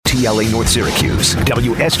WTLA North Syracuse,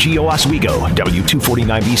 WSGO Oswego,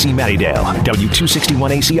 W249BC Mattydale,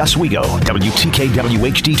 W261AC Oswego,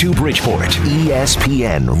 WTKWHD2 Bridgeport,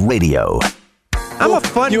 ESPN Radio. I'm a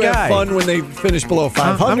fun guy. You have fun when they finish below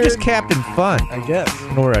 500. I'm just Captain Fun. I guess.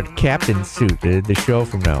 Or a captain suit, the show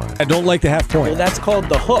from now on. I don't like the half point. Well, that's called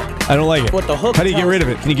the hook. I don't like it. What the hook How do you get tells rid of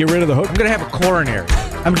it? Can you get rid of the hook? I'm going to have a coronary.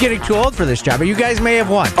 I'm getting too old for this job, but you guys may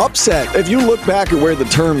have won. Upset. If you look back at where the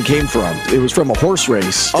term came from, it was from a horse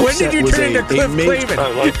race. When did you turn into Cliff Clavin?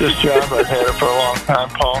 I like this job. I've had it for a long time,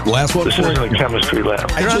 Paul. Last one This for isn't a chemistry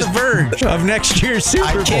lab. You're on the verge of next year's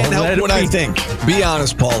Super Bowl. I can't help what I think. Be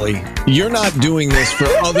honest, Paulie. You're not doing this for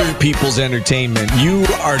other people's entertainment. You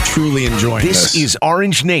are truly enjoying this. This is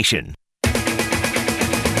Orange Nation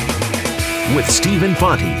with Stephen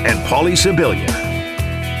Fonte and Paulie Sibilia.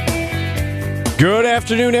 Good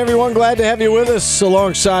afternoon, everyone. Glad to have you with us.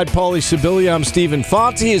 Alongside Paulie Sibilia, I'm Stephen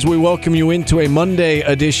Fonte as we welcome you into a Monday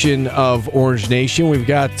edition of Orange Nation. We've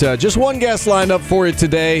got just one guest lined up for you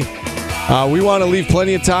today. We want to leave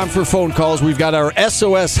plenty of time for phone calls. We've got our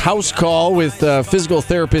SOS house call with physical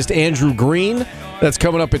therapist Andrew Green. That's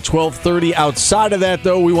coming up at 12:30. Outside of that,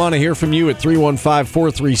 though, we want to hear from you at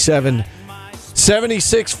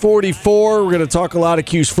 315-437-7644. We're going to talk a lot of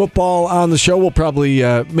Q's football on the show. We'll probably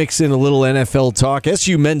mix in a little NFL talk.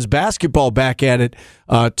 SU men's basketball back at it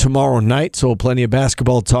tomorrow night, so plenty of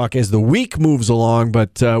basketball talk as the week moves along.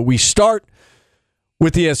 But we start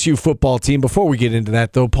with the SU football team. Before we get into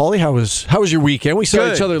that, though, Paulie, how was your weekend? We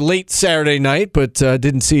saw each other late Saturday night, but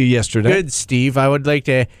didn't see you yesterday. Good, Steve. I would like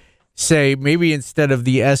to say maybe instead of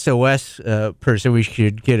the SOS person, we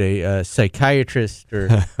should get a psychiatrist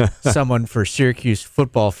or someone for Syracuse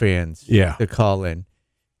football fans to call in.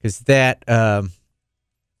 Because that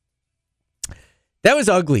was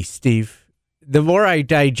ugly, Steve. The more I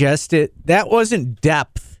digest it, that wasn't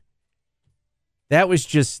depth. That was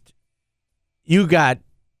just, you got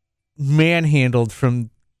manhandled from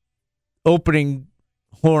opening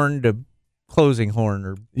horn to closing horn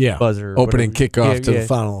or buzzer. Or opening whatever. kickoff to the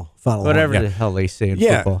final whatever horn. the hell they say in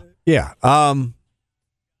football. Yeah.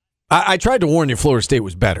 I tried to warn you Florida State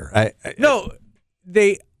was better. I don't know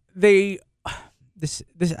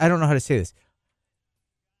how to say this.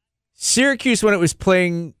 Syracuse, when it was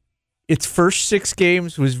playing its first 6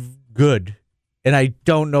 games, was good, and I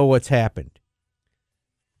don't know what's happened.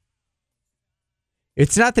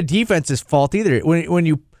 It's not the defense's fault either. When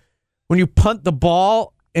you punt the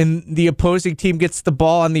ball and the opposing team gets the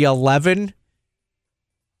ball on the 11,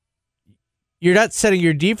 you're not setting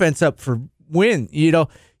your defense up for win. You know,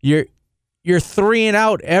 you're 3 and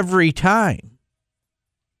out every time.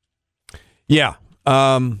 Yeah.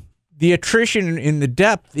 The attrition in the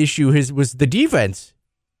depth issue was the defense.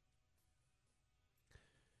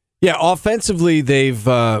 Yeah, offensively they've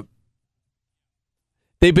been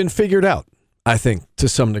figured out, I think, to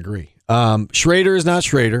some degree. Schrader is not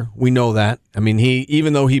Schrader. We know that. I mean,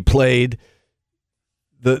 even though he played,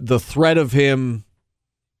 the threat of him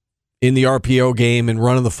in the RPO game and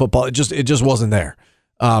running the football, it just wasn't there.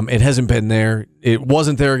 It hasn't been there. It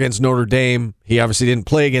wasn't there against Notre Dame. He obviously didn't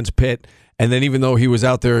play against Pitt. And then even though he was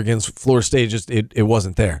out there against Florida State, it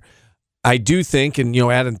wasn't there. I do think, and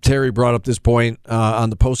Adam Terry brought up this point on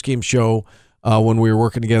the postgame show when we were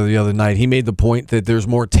working together the other night. He made the point that there's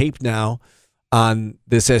more tape now on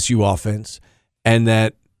this SU offense, and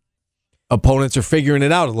that opponents are figuring it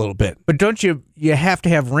out a little bit. But don't you have to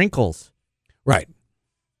have wrinkles? Right.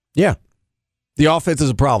 Yeah. The offense is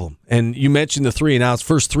a problem. And you mentioned the 3 and outs,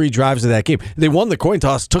 first 3 drives of that game. They won the coin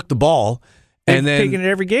toss, took the ball, and then taken it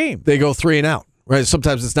every game. They go 3 and out. Right.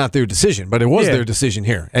 Sometimes it's not their decision, but it was their decision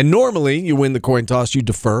here. And normally you win the coin toss, you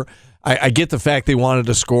defer. I get the fact they wanted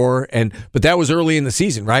to score, but that was early in the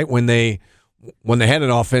season, right? When they had an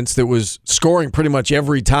offense that was scoring pretty much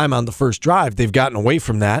every time on the first drive. They've gotten away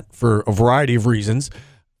from that for a variety of reasons,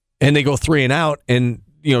 and they go 3 and out. And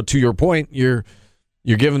to your point, you're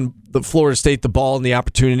giving the Florida State the ball and the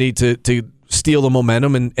opportunity to steal the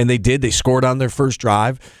momentum, and they did. They scored on their first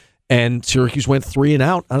drive, and Syracuse went 3 and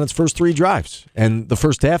out on its first 3 drives. And the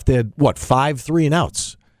first half, they had 5 3 and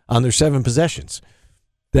outs on their 7 possessions.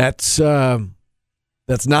 That's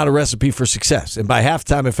not a recipe for success. And by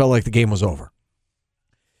halftime, it felt like the game was over.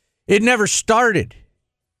 It never started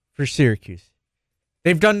for Syracuse.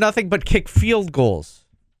 They've done nothing but kick field goals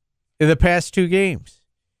in the past 2 games.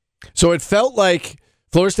 So it felt like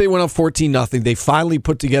Florida State went up 14-0. They finally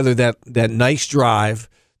put together that nice drive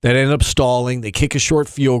that ended up stalling. They kick a short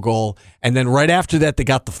field goal. And then right after that, they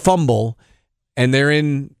got the fumble, and they're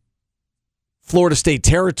in Florida State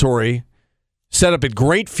territory. set up a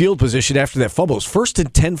great field position after that fumble. It was 1st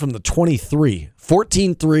and 10 from the 23.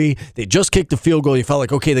 14-3. They just kicked the field goal. You felt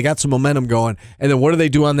like, okay, they got some momentum going. And then what do they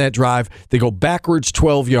do on that drive? They go backwards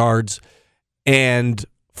 12 yards, and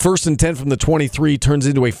 1st and 10 from the 23 turns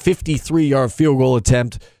into a 53-yard field goal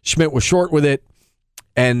attempt. Schmidt was short with it,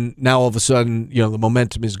 and now all of a sudden, the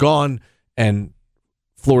momentum is gone, and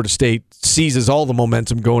Florida State seizes all the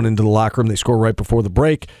momentum going into the locker room. They score right before the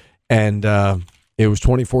break, and it was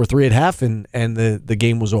 24-3 at half, and the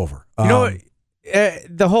game was over.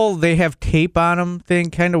 The whole they have tape on them thing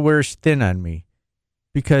kind of wears thin on me,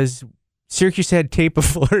 because Syracuse had tape of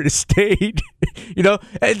Florida State.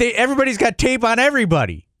 Everybody's got tape on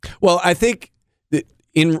everybody. Well, I think that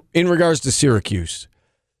in regards to Syracuse,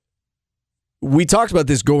 we talked about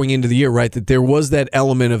this going into the year, right? That there was that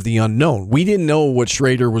element of the unknown. We didn't know what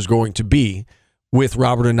Schrader was going to be with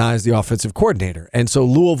Robert Anae as the offensive coordinator. And so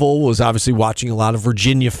Louisville was obviously watching a lot of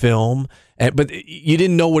Virginia film, but you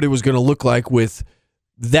didn't know what it was going to look like with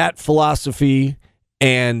that philosophy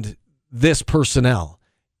and this personnel.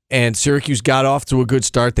 And Syracuse got off to a good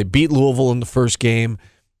start. They beat Louisville in the first game.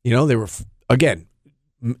 They were, again,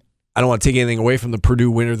 I don't want to take anything away from the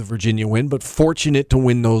Purdue win or the Virginia win, but fortunate to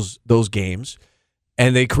win those games.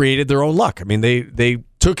 And they created their own luck. I mean, they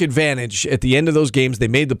took advantage at the end of those games. They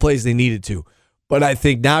made the plays they needed to. But I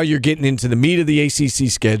think now you're getting into the meat of the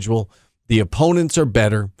ACC schedule. The opponents are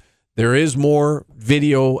better. There is more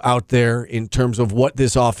video out there in terms of what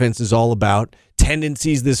this offense is all about,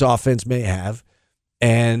 tendencies this offense may have,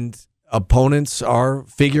 and opponents are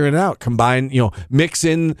figuring it out. Mix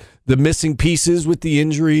in the missing pieces with the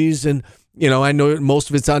injuries, and I know most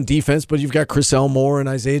of it's on defense, but you've got Chris Elmore and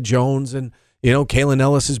Isaiah Jones, and Kalen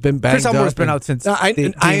Ellis has been banged up. Chris Elmore's been out since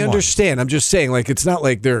I understand. I'm just saying, it's not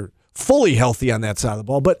like they're fully healthy on that side of the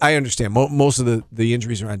ball, but I understand most of the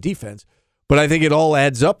injuries are on defense. But I think it all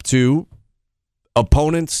adds up to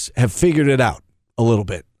opponents have figured it out a little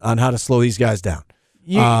bit on how to slow these guys down.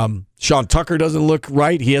 Sean Tucker doesn't look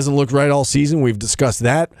right. He hasn't looked right all season. We've discussed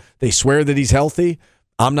that. They swear that he's healthy.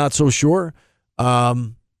 I'm not so sure.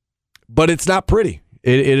 But it's not pretty.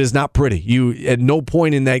 It is not pretty. You at no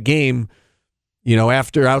point in that game,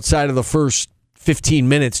 outside of the first 15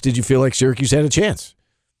 minutes, did you feel like Syracuse had a chance?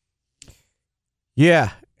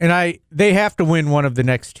 Yeah, and they have to win one of the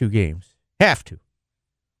next two games. Have to.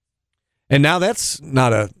 And now that's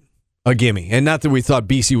not a gimme. And not that we thought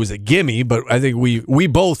BC was a gimme, but I think we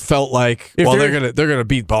both felt like they're gonna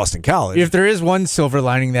beat Boston College. If there is one silver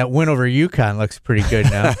lining, that win over UConn looks pretty good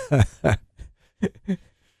now.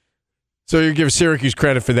 So you give Syracuse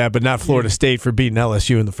credit for that, but not Florida State for beating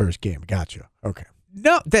LSU in the first game. Gotcha. Okay.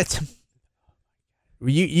 No, that's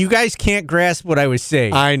you guys can't grasp what I was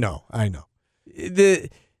saying. I know. The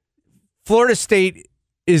Florida State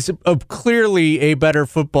is clearly a better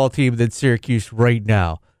football team than Syracuse right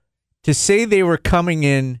now. To say they were coming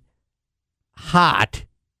in hot.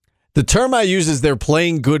 The term I use is they're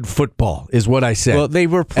playing good football, is what I said. Well, they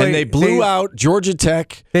were playing. And they blew out Georgia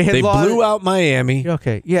Tech. They blew out Miami.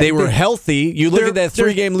 Okay. Yeah. They were healthy. You look at that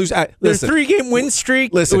three-game lose. Their three-game win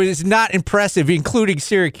streak was not impressive, including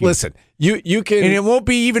Syracuse. Listen, you can. And it won't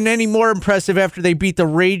be even any more impressive after they beat the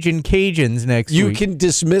Ragin' Cajuns next week. You can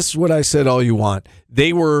dismiss what I said all you want.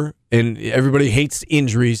 They were, and everybody hates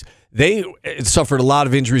injuries, they suffered a lot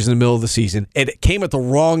of injuries in the middle of the season. It came at the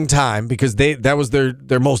wrong time because that was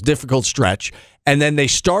their most difficult stretch. And then they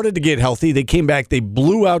started to get healthy. They came back. They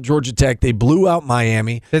blew out Georgia Tech. They blew out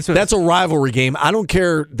Miami. That's a rivalry game. I don't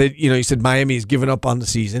care that you said Miami has given up on the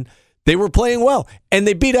season. They were playing well. And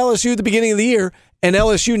they beat LSU at the beginning of the year. And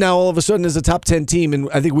LSU now all of a sudden is a top 10 team. And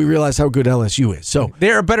I think we realize how good LSU is. So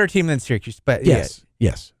they're a better team than Syracuse. But yes.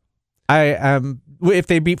 If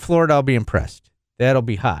they beat Florida, I'll be impressed. That'll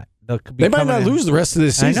be hot. They might not lose the rest of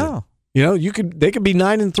this season. I know. They could be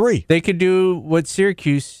 9-3. They could do what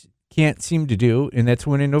Syracuse can't seem to do, and that's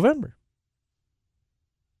win in November.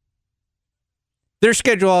 Their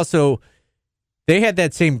schedule also, they had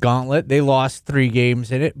that same gauntlet. They lost 3 games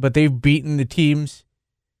in it, but they've beaten the teams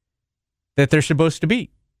that they're supposed to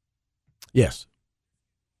beat. Yes.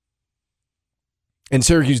 And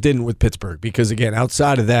Syracuse didn't with Pittsburgh because, again,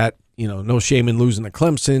 outside of that, no shame in losing to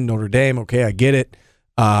Clemson, Notre Dame. Okay, I get it.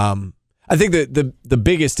 I think that the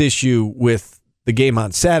biggest issue with the game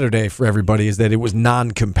on Saturday for everybody is that it was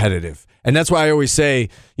non-competitive. And that's why I always say,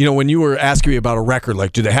 when you were asking me about a record,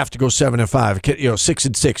 like, do they have to go 7-5,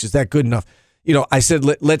 6-6, is that good enough? I said,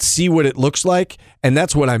 let's see what it looks like. And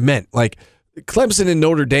that's what I meant. Like Clemson and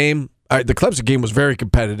Notre Dame, the Clemson game was very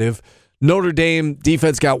competitive. Notre Dame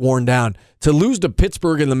defense got worn down. To lose to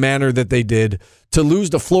Pittsburgh in the manner that they did, to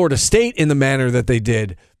lose to Florida State in the manner that they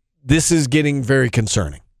did, this is getting very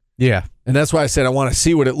concerning. Yeah. And that's why I said I want to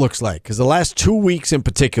see what it looks like. Because the last 2 weeks in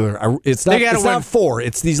particular, it's not 4.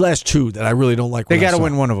 It's these last 2 that I really don't like. They got to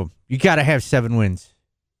win one of them. You got to have 7 wins.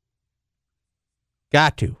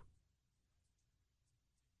 Got to.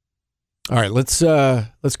 All right, let's go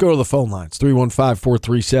to the phone lines.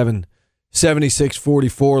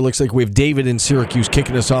 315-437-7644. Looks like we have David in Syracuse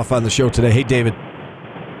kicking us off on the show today. Hey, David.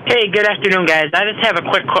 Hey, good afternoon, guys. I just have a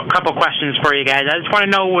quick couple questions for you guys. I just want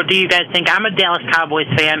to know, what do you guys think? I'm a Dallas Cowboys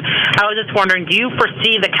fan. I was just wondering, do you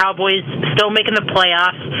foresee the Cowboys still making the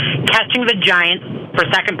playoffs, catching the Giants for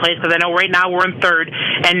second place, because I know right now we're in third,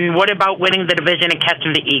 and what about winning the division and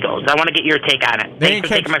catching the Eagles? I want to get your take on it. Thanks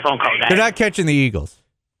for taking my phone call, guys. They're not catching the Eagles.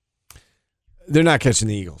 They're not catching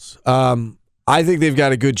the Eagles. I think they've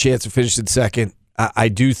got a good chance of finishing second. I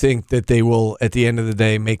do think that they will, at the end of the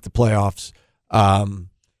day, make the playoffs.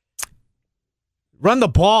 Run the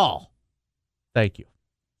ball. Thank you.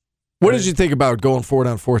 What did you think about going forward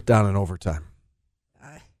on 4th down in overtime?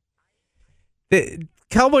 The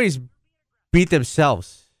Cowboys beat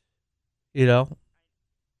themselves. You know?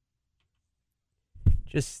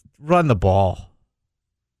 Just run the ball.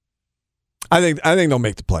 I think they'll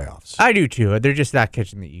make the playoffs. I do too. They're just not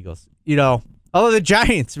catching the Eagles. You know, although the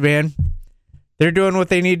Giants, man, they're doing what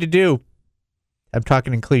they need to do. I'm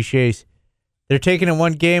talking in cliches. They're taking it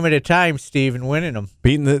one game at a time, Steve, and winning them.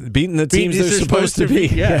 Beating the teams they're supposed to be.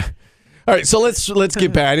 Yeah. All right, so let's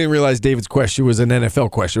get back. I didn't realize David's question was an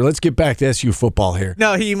NFL question. Let's get back to SU football here.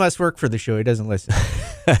 No, he must work for the show. He doesn't listen.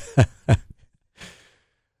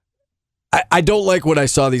 I don't like what I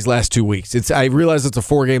saw these last 2 weeks. I realize it's a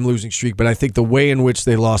 4-game losing streak, but I think the way in which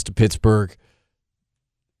they lost to Pittsburgh,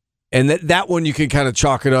 and that one you can kind of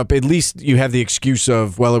chalk it up. At least you have the excuse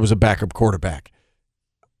of, well, it was a backup quarterback.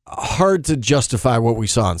 Hard to justify what we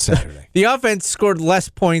saw on Saturday. The offense scored less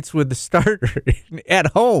points with the starter at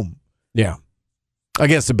home. Yeah.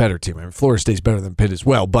 Against a better team. I mean, Florida State's better than Pitt as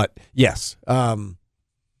well, but yes. Adam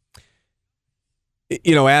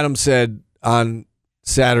said on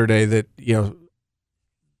Saturday that, you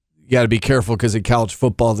got to be careful because in college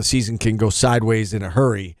football, the season can go sideways in a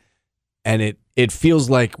hurry, and it feels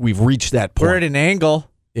like we've reached that point. We're at an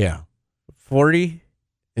angle. Yeah. 40.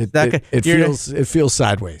 It feels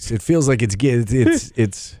sideways. It feels like it's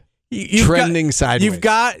trending sideways.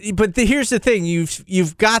 But here's the thing: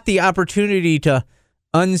 you've got the opportunity to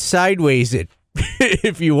unsideways it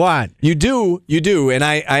if you want. You do. And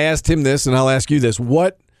I asked him this, and I'll ask you this: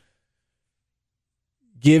 what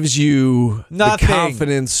gives you Nothing. The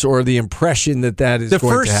confidence or the impression that is going to happen? The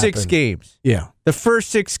first 6 games. Yeah. The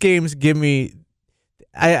first 6 games give me.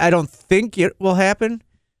 I don't think it will happen.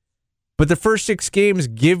 But the first 6 games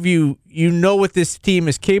give you what this team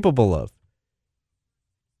is capable of.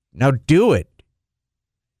 Now do it.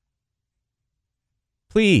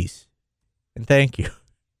 Please. And thank you.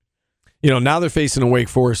 Now they're facing a Wake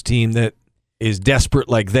Forest team that is desperate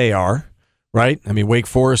like they are, right? I mean, Wake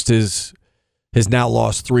Forest has now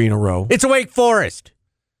lost 3 in a row. It's a Wake Forest.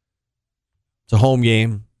 It's a home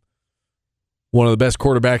game. One of the best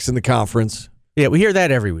quarterbacks in the conference. Yeah, we hear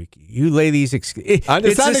that every week. You lay these excuses. It's not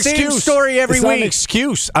the same story every week. It's not an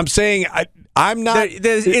excuse. I'm saying I'm not.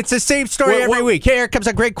 It's the same story every week. Here comes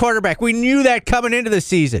a great quarterback. We knew that coming into the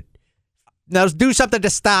season. Now do something to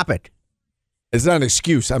stop it. It's not an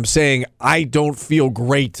excuse. I'm saying I don't feel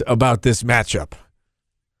great about this matchup.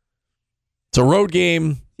 It's a road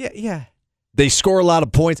game. Yeah. They score a lot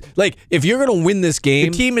of points. Like, if you're going to win this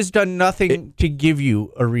game. The team has done nothing to give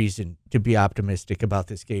you a reason to be optimistic about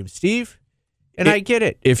this game, Steve. And I get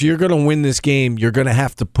it. If you're going to win this game, you're going to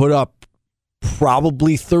have to put up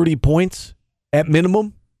probably 30 points at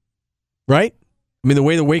minimum, right? I mean, the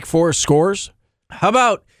way the Wake Forest scores. How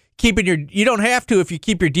about keeping you don't have to if you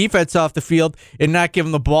keep your defense off the field and not give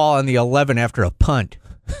them the ball on the 11 after a punt.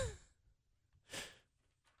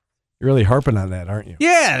 You're really harping on that, aren't you?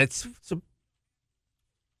 Yeah, it's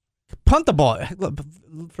punt the ball.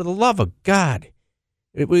 For the love of God.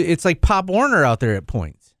 It's like Pop Warner out there at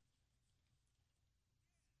points.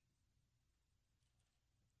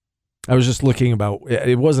 I was just looking about.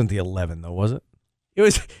 It wasn't the 11 though, was it? It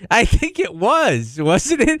was. I think it was,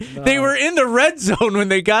 wasn't it? No. They were in the red zone when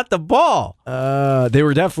they got the ball. They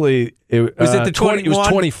were definitely. Was it the 21? It was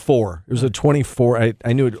 24. It was a 24.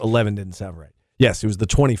 I knew 11 didn't sound right. Yes, it was the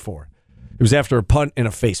 24. It was after a punt and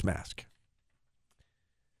a face mask.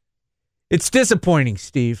 It's disappointing,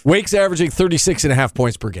 Steve. Wake's averaging 36.5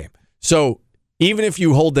 points per game. So even if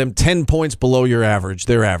you hold them 10 points below their average,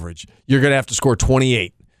 you're going to have to score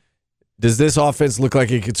 28. Does this offense look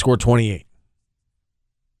like it could score 28?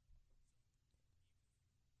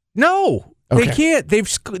 No, okay. They can't.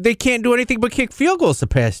 They can't do anything but kick field goals the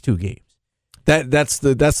past 2 games. That's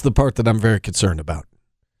the part that I'm very concerned about.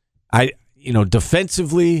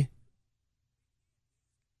 Defensively,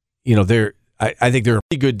 I think they're a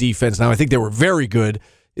pretty good defense now. I think they were very good.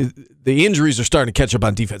 The injuries are starting to catch up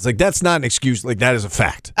on defense. Like, that's not an excuse. Like, that is a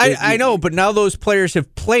fact. I know, but now those players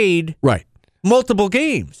have played multiple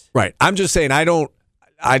games. Right. I'm just saying I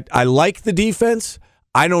like the defense.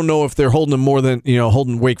 I don't know if they're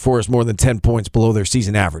holding Wake Forest more than 10 points below their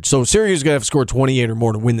season average. So Syracuse is going to have to score 28 or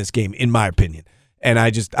more to win this game, in my opinion. And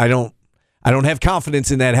I don't have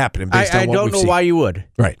confidence in that happening based on what we've seen. I don't know why you would.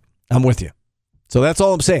 Right. I'm with you. So that's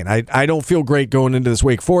all I'm saying. I don't feel great going into this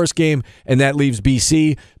Wake Forest game, and that leaves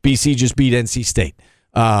BC. BC just beat NC State.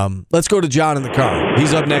 Let's go to John in the car.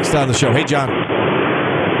 He's up next on the show. Hey, John.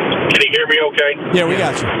 Can you hear me okay? Yeah, we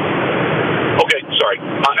got you. Okay, sorry.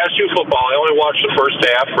 SU football, I only watched the first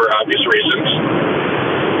half for obvious reasons.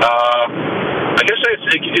 I guess I have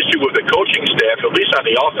an issue with the coaching staff, at least on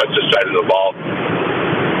the offensive side of the ball.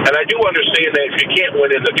 And I do understand that if you can't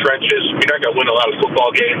win in the trenches, you're not going to win a lot of football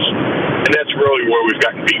games. And that's really where we've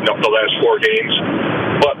gotten beaten up the last 4 games.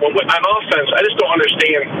 But on offense, I just don't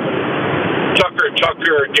understand Tucker,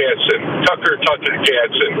 Gadsden,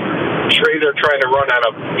 Schrader trying to run on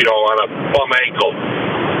a bum ankle.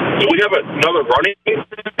 Do we have another running?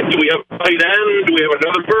 Do we have a tight end? Do we have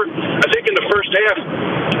another bird? I think in the first half,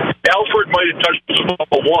 Alfred might have touched the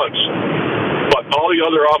ball once, but all the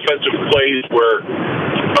other offensive plays were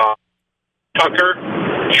Tucker,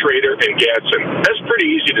 Schrader, and Gadsden. That's pretty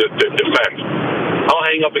easy to defend. I'll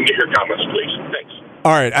hang up and get your comments, please. Thanks.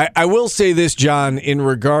 All right. I will say this, John, in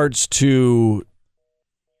regards to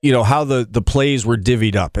how the plays were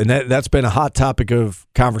divvied up. And that's been a hot topic of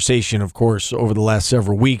conversation, of course, over the last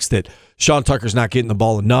several weeks, that Sean Tucker's not getting the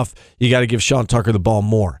ball enough. You got to give Sean Tucker the ball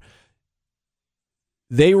more.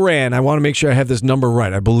 They ran, I want to make sure I have this number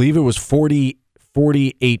right, I believe it was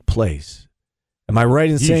 48 plays. Am I right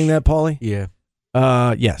in saying that, Paulie? Yeah.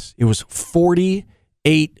 Yes. It was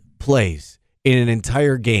 48 plays in an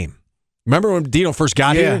entire game. Remember when Dino first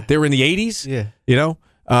got here? They were in the 80s?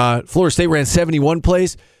 Yeah. Florida State ran 71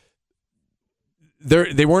 plays.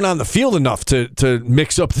 They weren't on the field enough to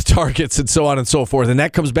mix up the targets and so on and so forth. And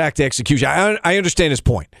that comes back to execution. I understand his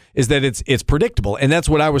point, is that it's predictable. And that's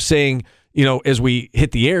what I was saying, as we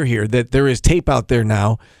hit the air here, that there is tape out there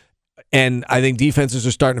now. And I think defenses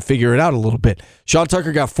are starting to figure it out a little bit. Sean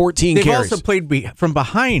Tucker got 14 carries. They've also played from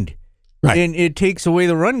behind. Right. And it takes away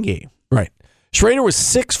the run game. Right. Schrader was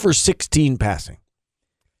 6 for 16 passing.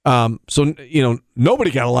 So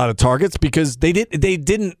nobody got a lot of targets because they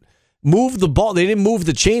didn't move the ball. They didn't move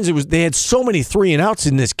the chains. They had so many 3-and-outs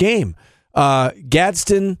in this game.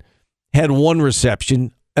 Gadsden had 1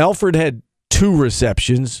 reception. Alfred had 2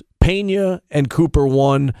 receptions. Pena and Cooper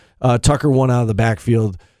 1. Tucker 1 out of the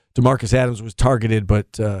backfield. DeMarcus Adams was targeted,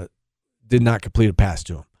 but did not complete a pass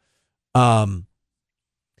to him.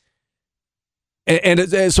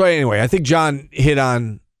 And so anyway, I think John hit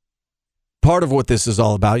on part of what this is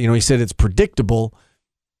all about. He said it's predictable.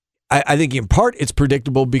 I think in part it's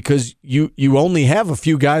predictable because you only have a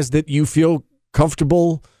few guys that you feel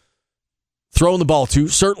comfortable throwing the ball to.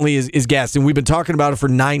 Certainly is Gadsden. We've been talking about it for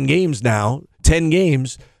 9 games now, 10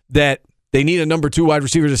 games, that they need a number 2 wide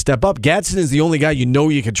receiver to step up. Gadsden is the only guy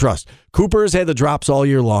you can trust. Cooper has had the drops all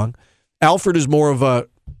year long. Alfred is more of a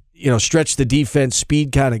stretch the defense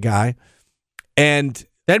speed kind of guy. And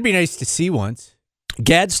that'd be nice to see once.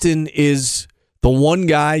 Gadsden is the one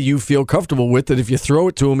guy you feel comfortable with, that if you throw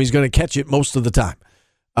it to him, he's going to catch it most of the time.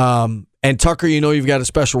 And Tucker, you've got a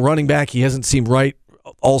special running back. He hasn't seemed right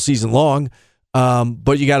all season long,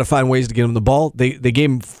 but you got to find ways to get him the ball. They gave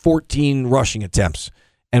him 14 rushing attempts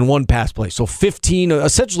and 1 pass play. So 15,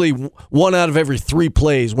 essentially 1 out of every 3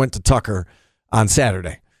 plays went to Tucker on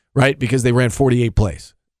Saturday, right? Because they ran 48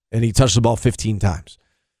 plays, and he touched the ball 15 times.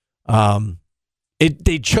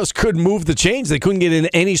 They just couldn't move the chains. They couldn't get in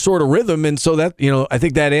any sort of rhythm. And so that, I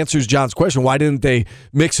think that answers John's question. Why didn't they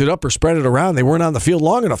mix it up or spread it around? They weren't on the field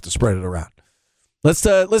long enough to spread it around. Let's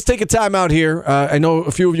take a timeout here. I know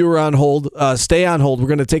a few of you are on hold. Stay on hold. We're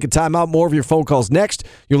going to take a timeout. More of your phone calls next.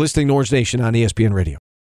 You're listening to Orange Nation on ESPN Radio.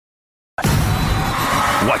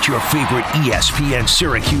 Watch your favorite ESPN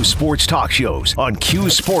Syracuse sports talk shows on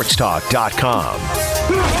QSportsTalk.com.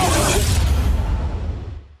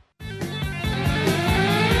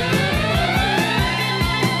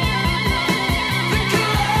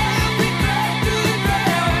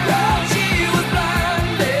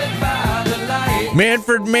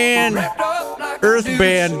 Manfred Mann, Earth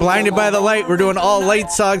Band, Blinded by the Light. We're doing all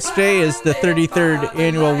light songs today as the 33rd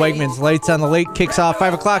annual Wegmans Lights on the Lake kicks off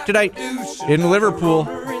 5 o'clock tonight in Liverpool.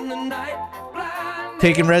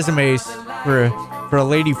 Taking resumes for a for a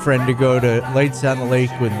lady friend to go to Lights on the Lake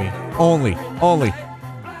with me. Only.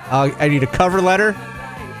 I need a cover letter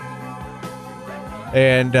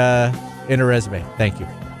and a resume. Thank you.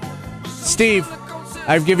 Steve,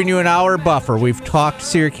 I've given you an hour buffer. We've talked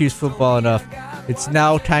Syracuse football enough. It's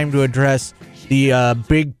now time to address the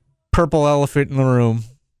big purple elephant in the room.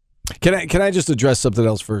 Can I just address something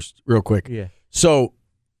else first, real quick? Yeah. So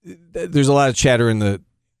there's a lot of chatter in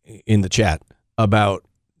the chat about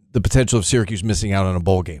the potential of Syracuse missing out on a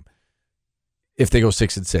bowl game if they go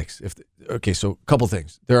 6-6. Okay, so a couple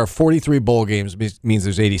things. There are 43 bowl games, means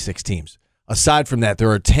there's 86 teams. Aside from that,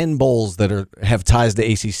 there are 10 bowls that have ties to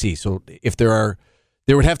ACC. So if there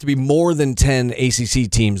would have to be more than 10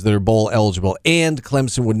 ACC teams that are bowl eligible, and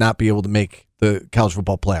Clemson would not be able to make the college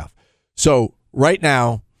football playoff. So right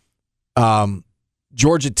now,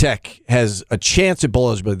 Georgia Tech has a chance at bowl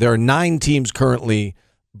eligibility. There are 9 teams currently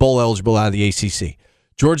bowl eligible out of the ACC.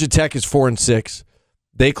 Georgia Tech is 4-6.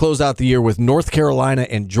 They close out the year with North Carolina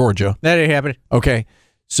and Georgia. That ain't happening. Okay,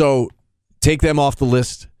 so take them off the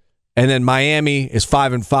list. And then Miami is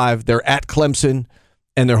 5-5. They're at Clemson,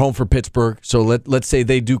 and they're home for Pittsburgh. So let's say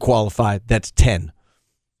they do qualify. That's 10.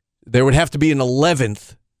 There would have to be an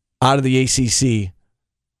 11th out of the ACC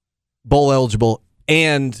bowl eligible,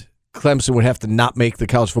 and Clemson would have to not make the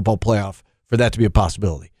college football playoff for that to be a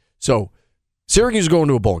possibility. So Syracuse is going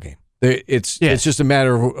to a bowl game. It's just a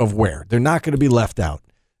matter of where. They're not going to be left out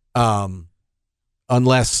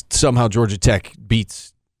unless somehow Georgia Tech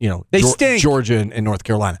beats Georgia and North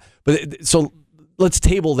Carolina. But so let's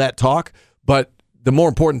table that talk. But the more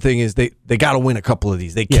important thing is they got to win a couple of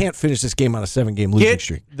these. They can't finish this game on a 7-game losing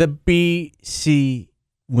streak. The BC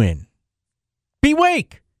win. Be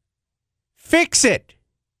Wake. Fix it.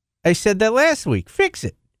 I said that last week. Fix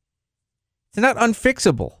it. It's not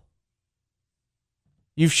unfixable.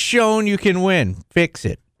 You've shown you can win. Fix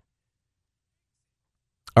it.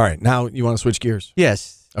 All right. Now you want to switch gears?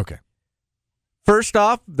 Yes. Okay. First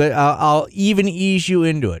off, I'll even ease you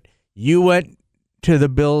into it. You went to the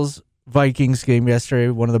Bills-Vikings game yesterday,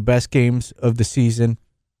 one of the best games of the season,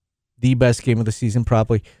 the best game of the season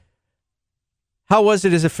probably. How was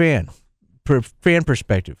it as a fan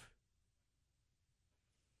perspective?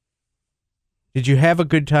 Did you have a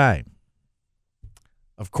good time?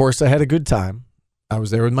 Of course I had a good time. I was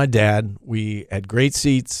there with my dad. We had great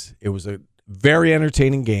seats. It was a very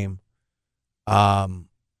entertaining game.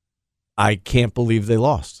 I can't believe they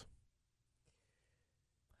lost.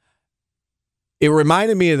 It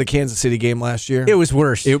reminded me of the Kansas City game last year. It was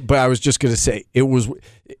worse. But I was just going to say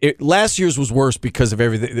last year's was worse because of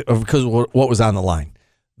everything, because of what was on the line.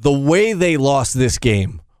 The way they lost this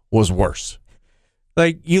game was worse.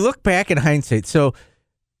 Like, you look back in hindsight. So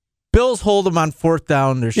Bills hold them on 4th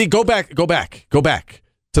down. Go back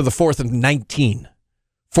to the 4th and 19.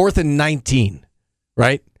 4th and 19,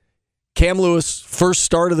 right? Cam Lewis, first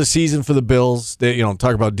start of the season for the Bills. They,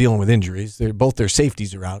 talk about dealing with injuries. Both their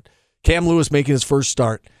safeties are out. Cam Lewis making his first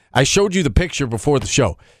start. I showed you the picture before the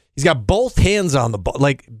show. He's got both hands on the ball.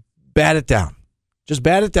 Like, bat it down. Just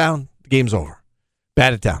bat it down. The game's over.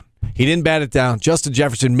 Bat it down. He didn't bat it down. Justin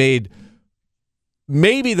Jefferson made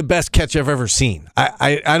maybe the best catch I've ever seen.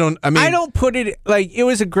 I don't put it, like, it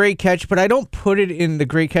was a great catch, but I don't put it in the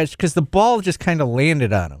great catch because the ball just kind of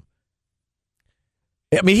landed on him.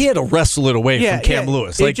 I mean, he had to wrestle it away from Cam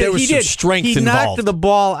Lewis. Like, there was some strength involved. He knocked the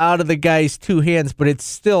ball out of the guy's 2 hands, but it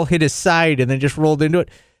still hit his side and then just rolled into it.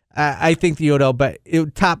 I think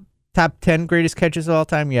the top 10 greatest catches of all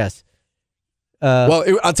time, yes.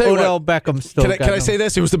 I'll tell you Odell Beckham still. Can I say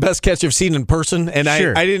this? It was the best catch I've seen in person, and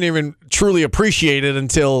sure. I didn't even truly appreciate it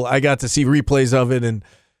until I got to see replays of it, and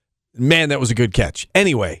man, that was a good catch.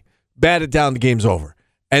 Anyway, bat it down, the game's over.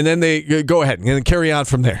 And then they go ahead and then carry on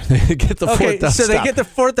from there. They get the 4th down so stop. they get the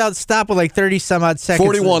 4th down stop with like 30-some-odd seconds.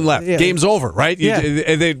 41 left. Yeah. Game's over, right? Yeah.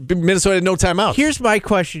 Minnesota had no timeouts. Here's my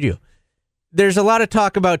question to you. There's a lot of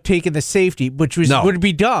talk about taking the safety, which would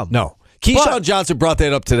be dumb. No. Keyshawn Johnson brought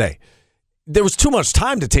that up today. There was too much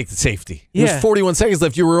time to take the safety. There was 41 seconds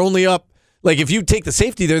left. You were only up. Like, if you take the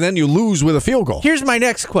safety there, then you lose with a field goal. Here's my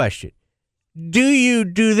next question. Do you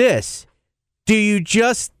do this? Do you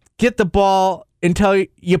just get the ball until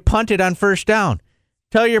you punt it on 1st down?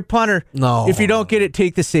 Tell your punter, no, if you don't get it,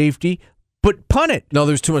 take the safety, but punt it. No,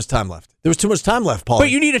 there's too much time left. There was too much time left, Paul.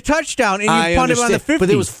 But you need a touchdown, and you punt him on the 50. But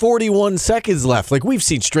there was 41 seconds left. Like, we've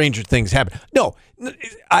seen stranger things happen. No,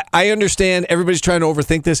 I understand everybody's trying to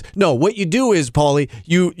overthink this. No, what you do is, Paulie,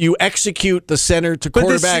 you execute the center to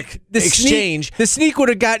quarterback exchange. The sneak would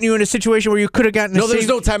have gotten you in a situation where you could have gotten there was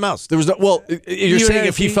no timeouts. There was no. Well, you're saying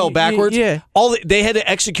if he fell backwards? Yeah. They had to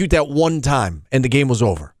execute that one time, and the game was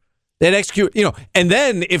over. They'd execute, and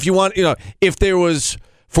then if you want, if there was,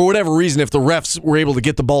 for whatever reason, if the refs were able to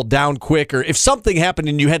get the ball down quick, or if something happened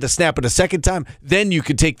and you had to snap it a second time, then you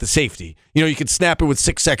could take the safety. You could snap it with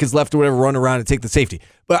 6 seconds left or whatever, run around and take the safety.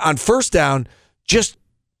 But on first down, just,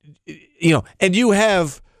 and you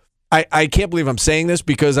have, I can't believe I'm saying this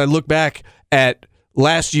because I look back at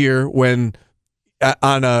last year when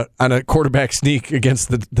on a quarterback sneak against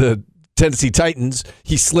the Tennessee Titans,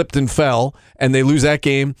 he slipped and fell, and they lose that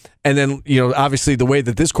game. And then, obviously the way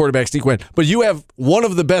that this quarterback sneak went. But you have one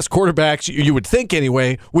of the best quarterbacks, you would think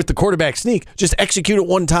anyway, with the quarterback sneak. Just execute it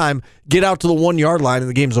one time, get out to the 1-yard line, and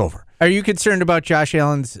the game's over. Are you concerned about Josh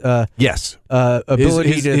Allen's yes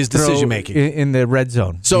ability his to throw decision making in the red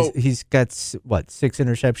zone? So he's got 6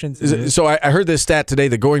 interceptions. So I heard this stat today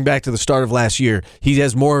that going back to the start of last year, he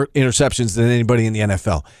has more interceptions than anybody in the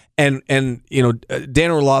NFL. And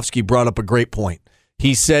Dan Orlovsky brought up a great point.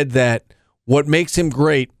 He said that what makes him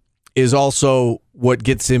great is also what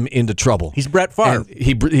gets him into trouble. He's Brett Favre.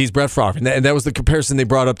 He's Brett Favre. And that was the comparison they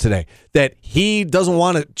brought up today, that he doesn't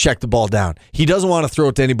want to check the ball down. He doesn't want to throw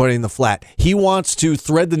it to anybody in the flat. He wants to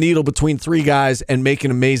thread the needle between 3 guys and make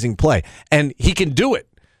an amazing play. And he can do it.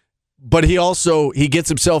 But he gets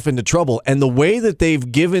himself into trouble. And the way that they've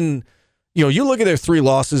given, you look at their 3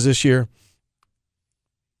 losses this year.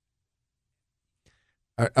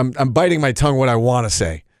 I'm biting my tongue what I want to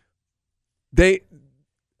say.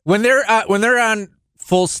 When they're on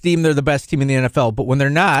full steam, they're the best team in the NFL. But when they're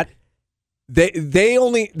not, they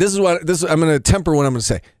only. I'm going to temper what I'm going to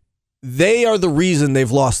say. They are the reason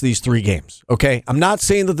they've lost these 3 games. Okay, I'm not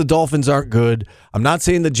saying that the Dolphins aren't good. I'm not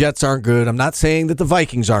saying the Jets aren't good. I'm not saying that the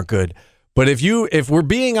Vikings aren't good. But if we're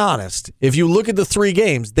being honest, if you look at the 3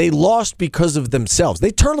 games, they lost because of themselves. They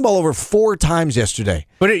turned the ball over 4 times yesterday.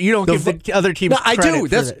 But you don't give the other teams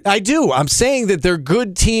credit. I do. I'm saying that they're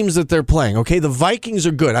good teams that they're playing. Okay, the Vikings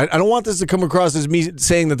are good. I don't want this to come across as me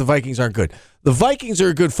saying that the Vikings aren't good. The Vikings are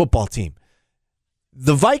a good football team.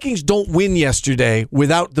 The Vikings don't win yesterday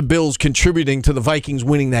without the Bills contributing to the Vikings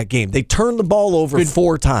winning that game. They turned the ball over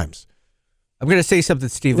 4 times. I'm going to say something,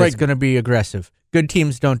 Steve, that's going to be aggressive. Good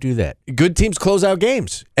teams don't do that. Good teams close out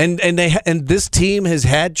games, and this team has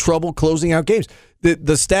had trouble closing out games. The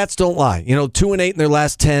stats don't lie. 2-8 in their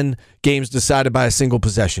last 10 games decided by a single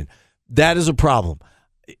possession. That is a problem.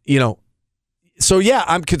 So yeah,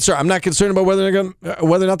 I'm concerned. I'm not concerned about whether or not they're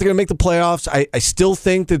going to make the playoffs. I still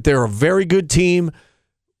think that they're a very good team,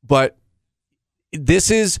 but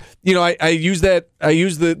this is I use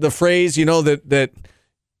the phrase that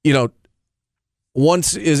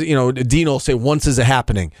once is, Dean will say once is a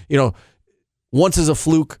happening. Once is a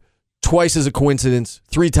fluke, twice is a coincidence,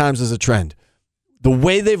 3 times is a trend. The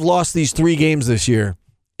way they've lost these 3 games this year,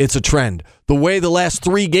 it's a trend. The way the last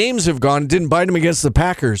 3 games have gone, didn't bite them against the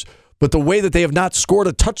Packers, but the way that they have not scored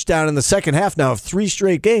a touchdown in the second half now of 3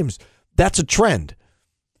 straight games, that's a trend.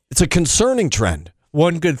 It's a concerning trend.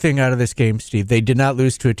 One good thing out of this game, Steve, they did not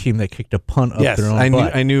lose to a team that kicked a punt up their own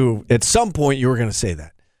butt. I knew at some point you were going to say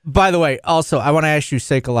that. By the way, also, I want to ask you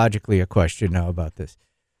psychologically a question now about this.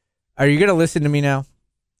 Are you going to listen to me now?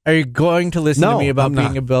 Are you going to listen to me about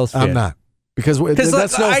being a Bills fan? I'm not. Because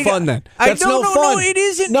that's no fun then. That's no fun. No, it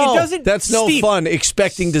isn't. No, it doesn't. That's no fun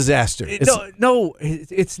expecting disaster. No,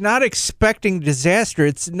 it's not expecting disaster.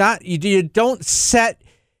 It's not. You don't set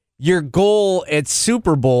your goal at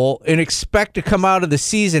Super Bowl and expect to come out of the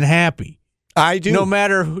season happy. I do. No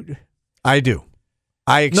matter who. I do.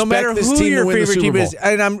 I expect no matter this who team your to win the favorite Super team Bowl. is,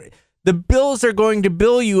 and the Bills are going to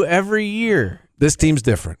bill you every year. This team's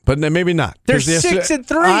different, but maybe not. They're 6-3.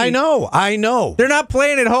 I know. They're not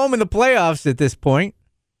playing at home in the playoffs at this point.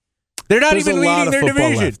 They're not even leading their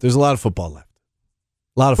division. Left. There's a lot of football left.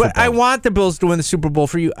 But I want the Bills to win the Super Bowl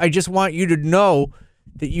for you. I just want you to know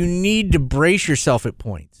that you need to brace yourself at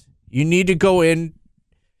points. You need to go in.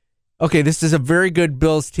 Okay, this is a very good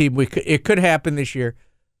Bills team. It could happen this year,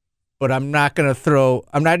 but I'm not just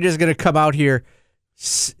going to come out here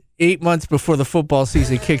 8 months before the football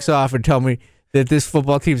season kicks off and tell me that this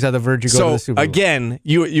football team's on the verge of going to the Super Bowl. Again,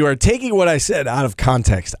 you are taking what I said out of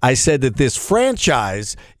context. I said that this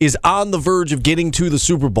franchise is on the verge of getting to the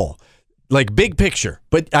Super Bowl, like big picture.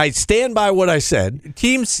 But I stand by what I said.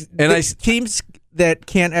 Teams that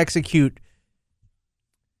can't execute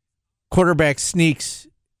quarterback sneaks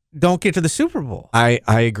don't get to the Super Bowl. I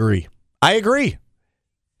agree.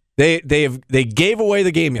 They gave away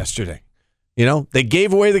the game yesterday. They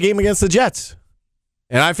gave away the game against the Jets.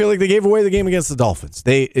 And I feel like they gave away the game against the Dolphins.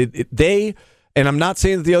 And I'm not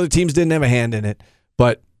saying that the other teams didn't have a hand in it,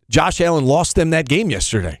 but Josh Allen lost them that game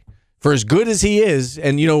yesterday. For as good as he is,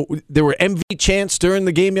 and there were MV chants during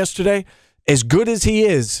the game yesterday, as good as he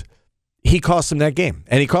is, he cost them that game.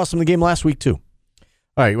 And he cost them the game last week, too.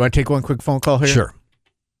 All right, you want to take one quick phone call here? Sure.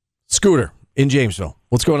 Scooter in Jamesville.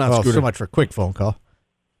 What's going on, Scooter? So much for a quick phone call.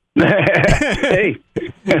 Hey,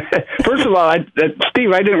 first of all,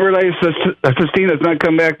 Steve, I didn't realize that Christina's not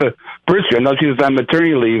come back to Bridgeview. I know she was on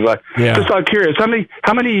maternity leave. Just out curious,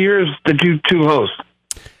 how many years did you two host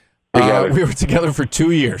together? We were together for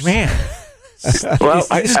 2 years. Man. Well,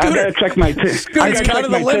 I gotta check my ticket. It's kind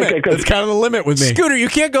of the limit. It's kind of the limit with me. Scooter, you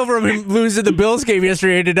can't go from him losing the Bills game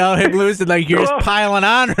yesterday to now him losing. Like, you're just piling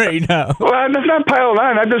on right now. Well, I'm just not piling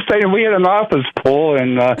on. I'm just saying we had an office poll,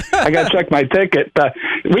 and I got to check my ticket.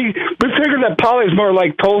 We figured that Paulie's more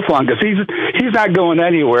like Tolflon because he's not going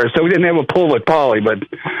anywhere, so we didn't have a poll with Paulie. But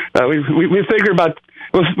we figured about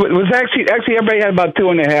was actually everybody had about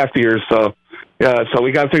 2.5 years. So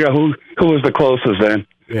we got to figure out who was the closest then.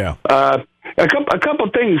 Yeah. A couple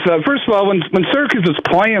things. First of all, when Syracuse was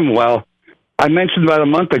playing well, I mentioned about a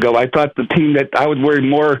month ago, I thought the team that I would worry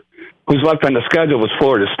more who's left on the schedule was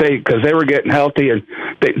Florida State because they were getting healthy and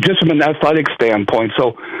just from an athletic standpoint.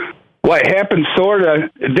 So what happened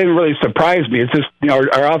it didn't really surprise me. It's just,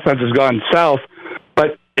 our offense has gone south.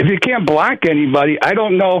 But if you can't block anybody, I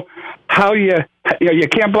don't know how you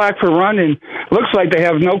can't block for running. Looks like they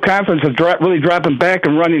have no confidence of really dropping back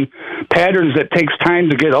and running patterns that takes time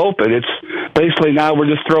to get open. It's basically now we're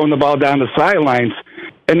just throwing the ball down the sidelines.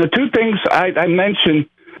 And the two things I mentioned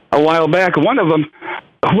a while back, one of them,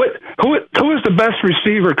 who is the best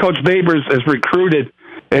receiver Coach Babers has recruited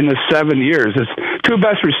in the 7 years? His two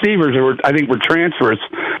best receivers were transfers.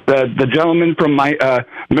 The gentleman from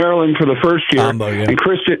Maryland for the first year, and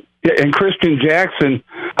Christian Jackson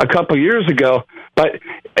a couple years ago. But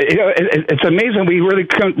it's amazing we really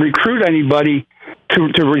couldn't recruit anybody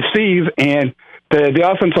to receive, and the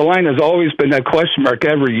offensive line has always been that question mark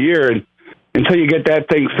every year. And until you get that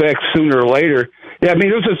thing fixed sooner or later, it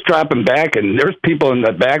was just dropping back, and there's people in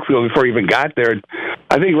the backfield before he even got there. And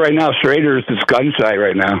I think right now Schrader is just gun shy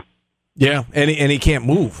right now. Yeah, and he can't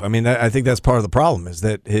move. I mean, I think that's part of the problem is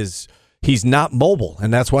that he's not mobile,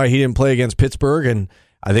 and that's why he didn't play against Pittsburgh. And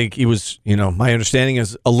I think he was, my understanding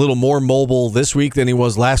is a little more mobile this week than he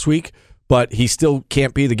was last week, but he still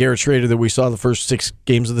can't be the Garrett Schrader that we saw the first 6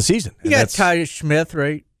 games of the season. You got Ty Smith,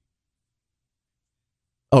 right?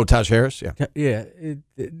 Oh, Taj Harris, yeah. Yeah.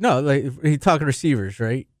 He's talking receivers,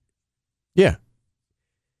 right? Yeah.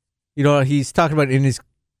 He's talking about in his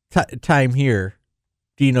time here,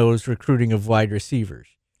 Dino's recruiting of wide receivers.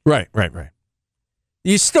 Right.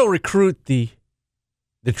 You still recruit the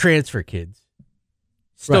transfer kids.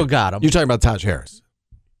 Still got them. You're talking about Taj Harris.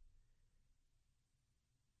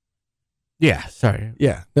 Yeah, sorry.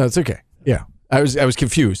 Yeah, no, it's okay. Yeah, I was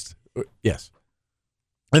confused. Yes.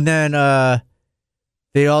 And then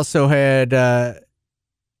they also had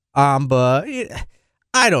Amba.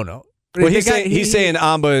 I don't know. Well, he's saying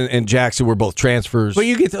Amba and Jackson were both transfers. But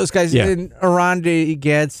you get those guys. Yeah. And Arondé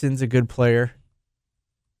Gadsden's a good player.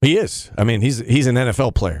 He is. I mean, he's an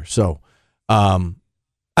NFL player. So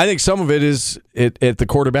I think some of it is at the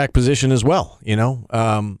quarterback position as well.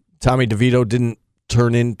 Tommy DeVito didn't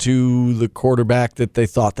turn into the quarterback that they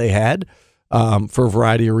thought they had for a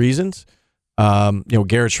variety of reasons.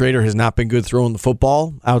 Garrett Schrader has not been good throwing the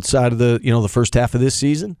football outside of the first half of this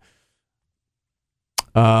season.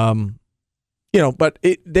 But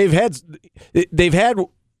they've had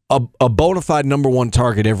a bona fide number one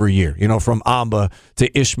target every year. From Amba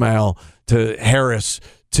to Ishmael to Harris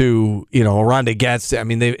to Arondé Gadsden. I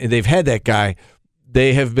mean, they've had that guy.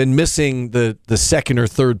 They have been missing the second or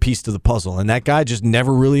third piece to the puzzle, and that guy just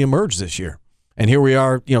never really emerged this year. And here we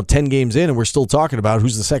are, 10 games in, and we're still talking about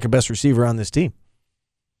who's the second best receiver on this team.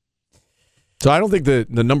 So I don't think the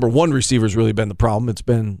number one receiver has really been the problem. It's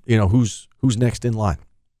been, who's next in line.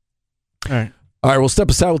 All right. All right, we'll step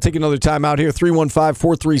aside. We'll take another time out here.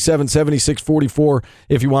 315-437-7644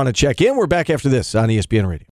 if you want to check in. We're back after this on ESPN Radio.